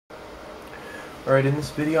Alright, in this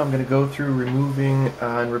video I'm going to go through removing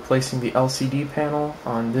and replacing the LCD panel.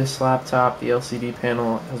 On this laptop, the LCD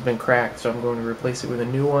panel has been cracked, so I'm going to replace it with a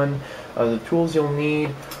new one. The tools you'll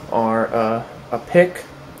need are a pick,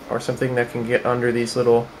 or something that can get under these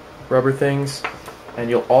little rubber things. And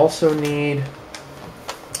you'll also need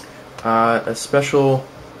a special,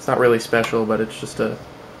 it's not really special, but it's just a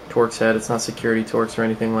Torx head. It's not security Torx or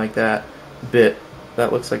anything like that. Bit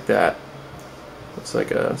that looks like that. Looks like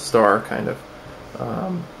a star, kind of.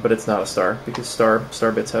 But it's not a star, because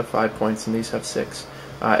star bits have 5 points and these have 6.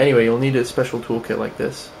 Anyway, you'll need a special toolkit like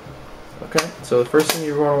this. Okay, so the first thing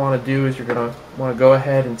you're going to want to do is you're going to want to go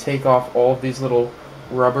ahead and take off all of these little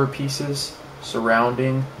rubber pieces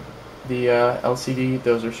surrounding the LCD.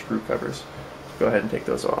 Those are screw covers. Go ahead and take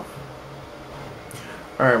those off.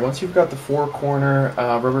 Alright, once you've got the 4 corner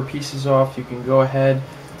rubber pieces off, you can go ahead,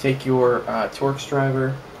 take your Torx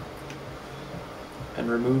driver and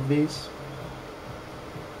remove these.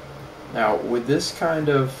 Now, with this kind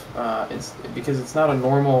of, because it's not a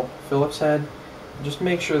normal Phillips head, just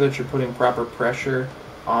make sure that you're putting proper pressure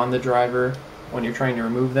on the driver when you're trying to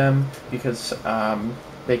remove them, because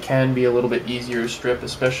they can be a little bit easier to strip,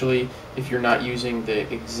 especially if you're not using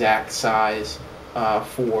the exact size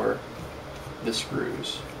for the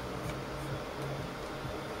screws.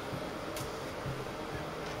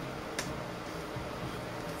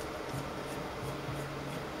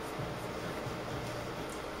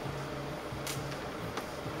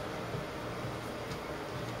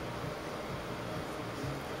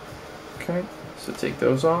 Okay, so take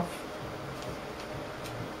those off.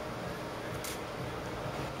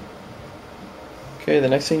 Okay, the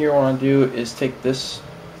next thing you want to do is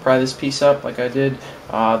pry this piece up like I did.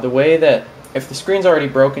 The way that, if the screen's already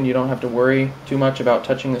broken, you don't have to worry too much about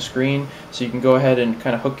touching the screen, so you can go ahead and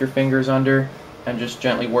kind of hook your fingers under and just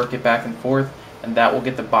gently work it back and forth, and that will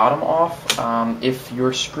get the bottom off. If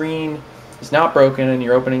your screen is not broken and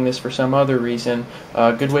you're opening this for some other reason,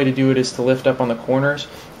 a good way to do it is to lift up on the corners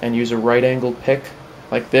and use a right-angled pick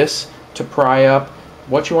like this to pry up.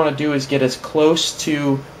 What you want to do is get as close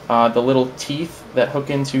to the little teeth that hook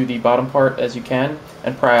into the bottom part as you can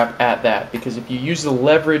and pry up at that, because if you use the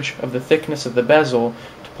leverage of the thickness of the bezel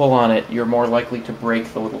to pull on it, you're more likely to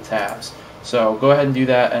break the little tabs. So go ahead and do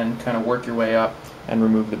that and kind of work your way up and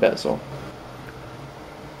remove the bezel.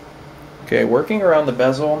 Okay, working around the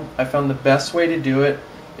bezel, I found the best way to do it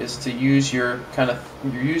is to use your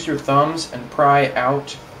thumbs and pry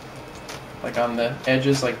out like on the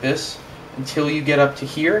edges like this until you get up to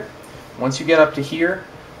here. Once you get up to here,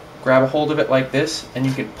 grab a hold of it like this and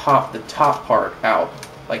you can pop the top part out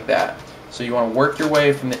like that. So you want to work your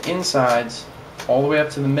way from the insides all the way up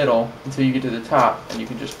to the middle until you get to the top, and you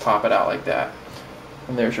can just pop it out like that.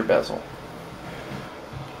 And there's your bezel.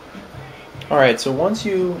 Alright, so once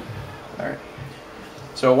you've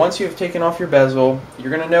taken off your bezel, you're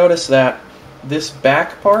going to notice that this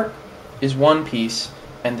back part is one piece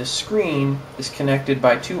and the screen is connected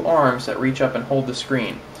by 2 arms that reach up and hold the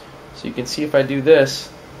screen. So you can see if I do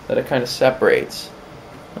this that it kind of separates.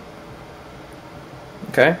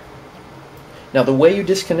 Okay? Now the way you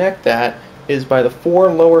disconnect that is by the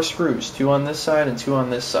 4 lower screws, 2 on this side and 2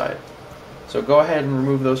 on this side. So go ahead and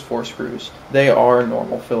remove those 4 screws. They are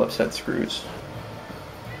normal Phillips head screws.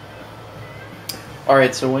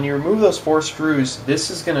 Alright, so when you remove those 4 screws,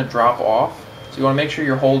 this is going to drop off. So you want to make sure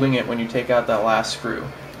you're holding it when you take out that last screw.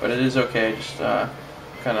 But it is okay, just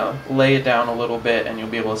kind of lay it down a little bit and you'll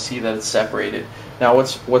be able to see that it's separated. Now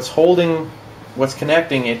what's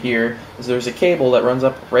connecting it here is there's a cable that runs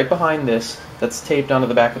up right behind this that's taped onto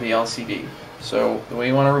the back of the LCD. So the way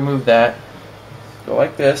you want to remove that, go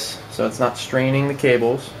like this so it's not straining the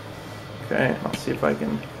cables. Okay, I'll see if I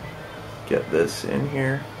can get this in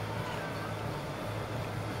here.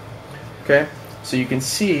 Okay, so you can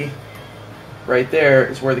see right there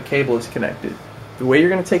is where the cable is connected. The way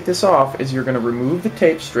you're going to take this off is you're going to remove the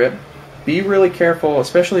tape strip. Be really careful,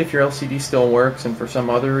 especially if your LCD still works and for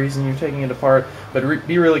some other reason you're taking it apart, but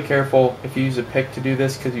be really careful if you use a pick to do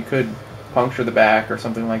this, because you could puncture the back or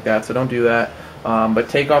something like that, so don't do that. But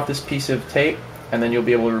take off this piece of tape and then you'll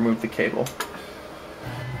be able to remove the cable.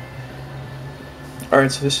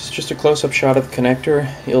 Alright, so this is just a close-up shot of the connector.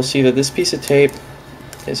 You'll see that this piece of tape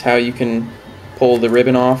is how you can pull the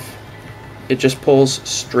ribbon off. It just pulls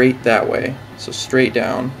straight that way, so straight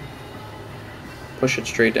down. Push it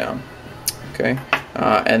straight down. Okay,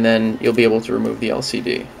 and then you'll be able to remove the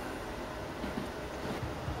LCD.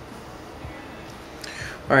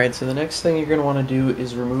 Alright, so the next thing you're going to want to do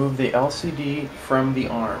is remove the LCD from the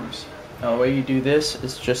arms. Now the way you do this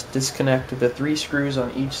is just disconnect the 3 screws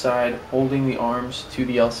on each side holding the arms to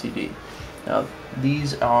the LCD. Now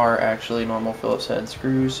these are actually normal Phillips head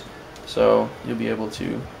screws, so you'll be able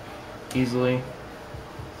to easily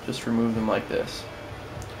just remove them like this.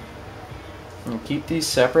 And keep these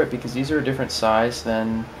separate because these are a different size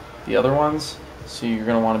than the other ones, so you're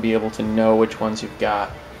going to want to be able to know which ones you've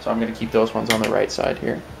got. So I'm going to keep those ones on the right side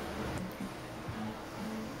here.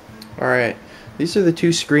 Alright, these are the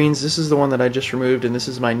two screens. This is the one that I just removed, and this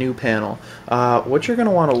is my new panel. What you're going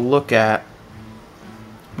to want to look at,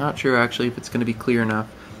 not sure actually if it's going to be clear enough,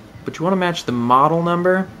 but you want to match the model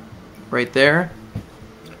number right there,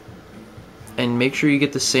 and make sure you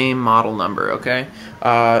get the same model number, okay?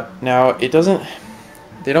 Now, they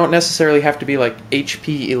don't necessarily have to be like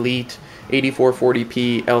HP Elite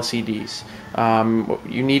 8440p LCDs.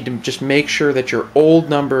 You need to just make sure that your old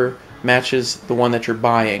number matches the one that you're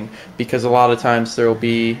buying, because a lot of times there will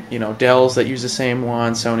be, you know, Dells that use the same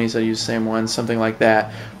one, Sonys that use the same one, something like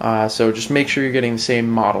that. So just make sure you're getting the same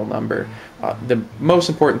model number. The most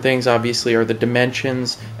important things obviously are the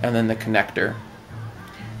dimensions and then the connector.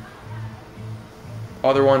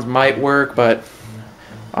 Other ones might work, but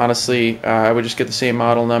honestly I would just get the same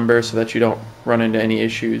model number so that you don't run into any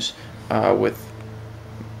issues with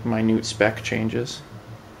minute spec changes.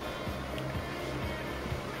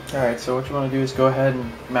 Alright, so what you want to do is go ahead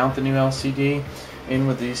and mount the new LCD in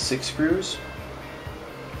with these 6 screws.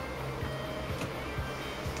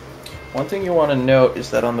 One thing you want to note is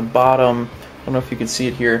that on the bottom, I don't know if you can see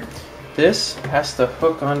it here, this has to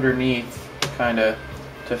hook underneath kind of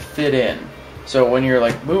to fit in. So when you're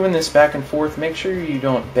like moving this back and forth, make sure you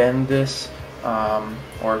don't bend this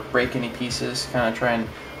or break any pieces. Kind of try and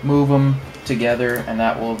move them together, and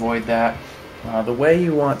that will avoid that. The way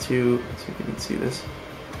you want to, let's see if you can see this.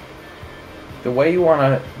 The way you want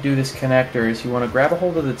to do this connector is you want to grab a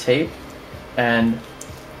hold of the tape and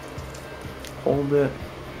hold it,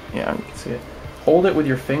 yeah, you can see it. Hold it with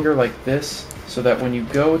your finger like this, so that when you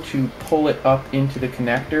go to pull it up into the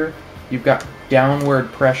connector, you've got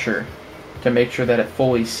downward pressure to make sure that it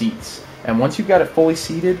fully seats. And once you've got it fully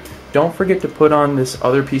seated, don't forget to put on this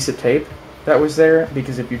other piece of tape that was there,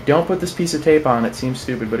 because if you don't put this piece of tape on, it seems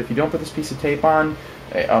stupid, but if you don't put this piece of tape on,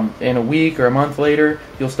 in a week or a month later,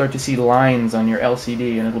 you'll start to see lines on your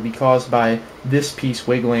LCD, and it'll be caused by this piece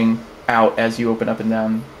wiggling out as you open up and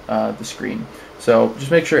down the screen. So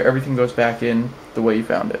just make sure everything goes back in the way you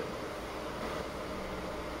found it.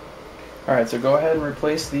 Alright, so go ahead and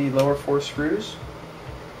replace the lower 4 screws.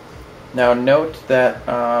 Now note that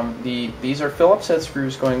these are Phillips head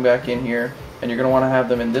screws going back in here, and you're going to want to have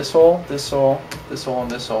them in this hole, this hole, this hole,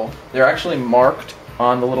 and this hole. They're actually marked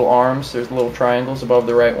on the little arms. There's little triangles above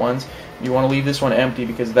the right ones. You want to leave this one empty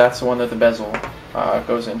because that's the one that the bezel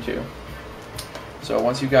goes into. So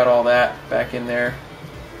once you've got all that back in there,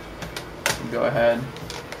 you go ahead.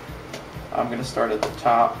 I'm going to start at the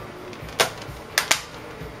top.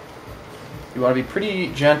 You want to be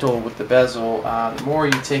pretty gentle with the bezel. The more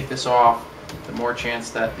you take this off, the more chance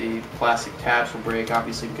that the plastic tabs will break,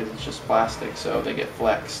 obviously because it's just plastic, so they get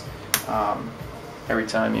flexed every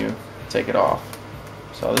time you take it off.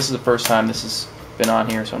 So this is the first time this has been on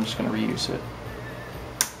here, so I'm just going to reuse it.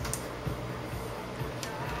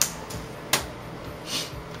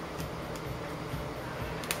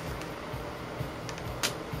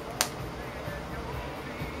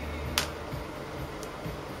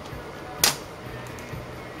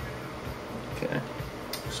 Okay.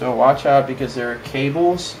 So watch out because there are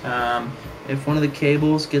cables. If one of the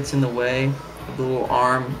cables gets in the way of the little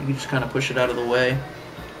arm, you can just kind of push it out of the way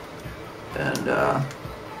and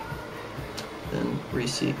then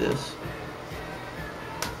reseat this.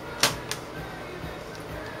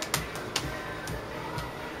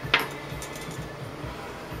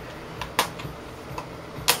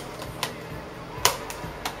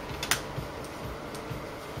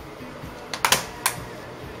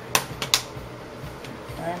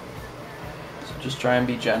 Okay. So just try and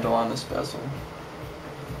be gentle on this bezel.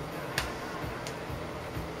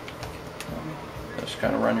 Just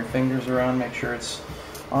kind of run your fingers around, make sure it's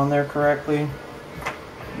on there correctly.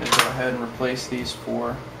 And then go ahead and replace these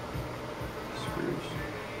 4 screws.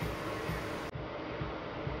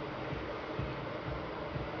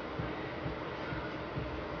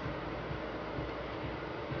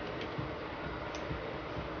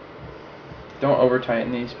 Don't over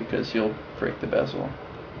tighten these because you'll break the bezel.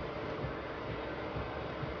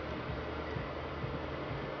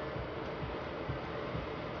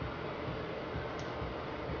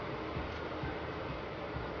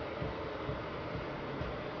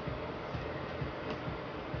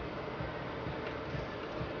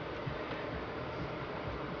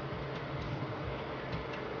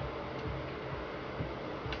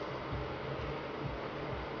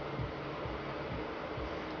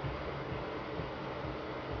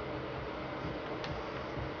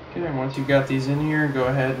 Okay, and once you've got these in here, go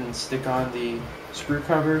ahead and stick on the screw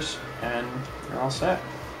covers and you're all set.